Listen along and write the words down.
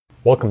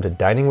Welcome to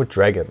Dining with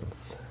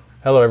Dragons.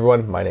 Hello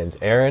everyone, my name's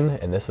Aaron,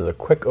 and this is a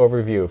quick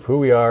overview of who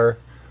we are,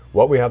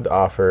 what we have to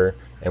offer,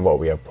 and what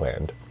we have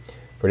planned.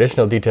 For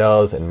additional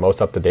details and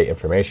most up-to-date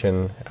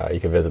information,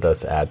 you can visit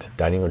us at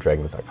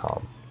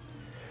diningwithdragons.com.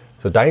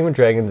 So Dining with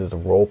Dragons is a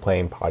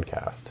role-playing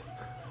podcast.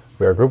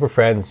 We are a group of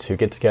friends who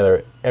get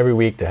together every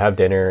week to have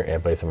dinner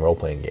and play some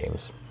role-playing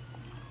games.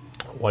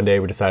 One day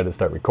we decided to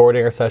start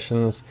recording our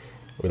sessions,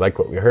 we liked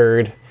what we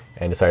heard,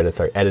 and decided to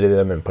start editing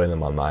them and putting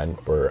them online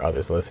for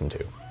others to listen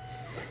to.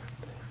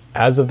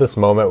 As of this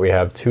moment, we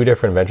have 2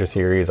 different adventure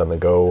series on the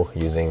go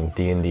using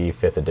D&D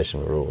 5th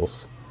edition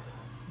rules.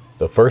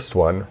 The first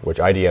one,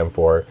 which I DM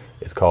for,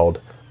 is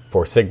called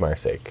For Sigmar's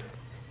Sake.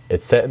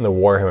 It's set in the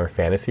Warhammer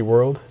Fantasy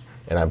world,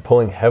 and I'm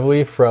pulling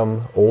heavily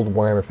from old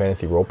Warhammer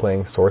Fantasy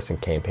role-playing source and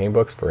campaign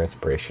books for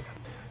inspiration.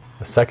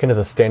 The second is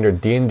a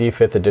standard D&D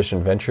 5th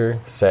edition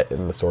venture set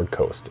in the Sword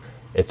Coast.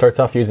 It starts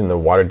off using the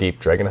Waterdeep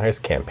Dragon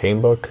Heist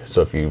campaign book,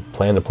 so if you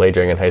plan to play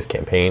Dragon Heist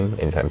campaign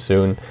anytime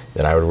soon,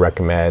 then I would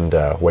recommend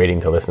waiting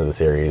to listen to the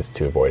series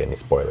to avoid any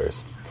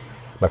spoilers.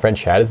 My friend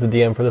Chad is the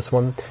DM for this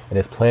one, and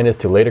his plan is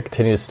to later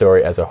continue the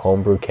story as a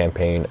homebrew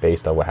campaign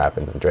based on what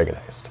happens in Dragon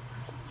Heist.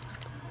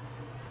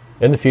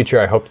 In the future,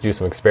 I hope to do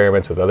some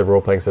experiments with other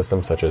role-playing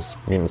systems such as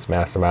Mutants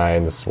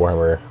Masterminds,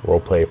 Warhammer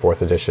Roleplay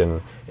 4th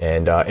edition,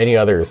 and any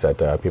others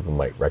that people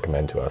might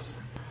recommend to us.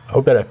 I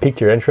hope that I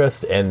piqued your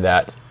interest and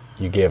that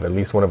you give at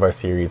least one of our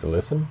series a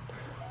listen.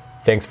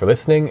 Thanks for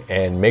listening,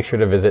 and make sure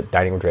to visit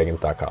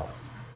diningwithdragons.com.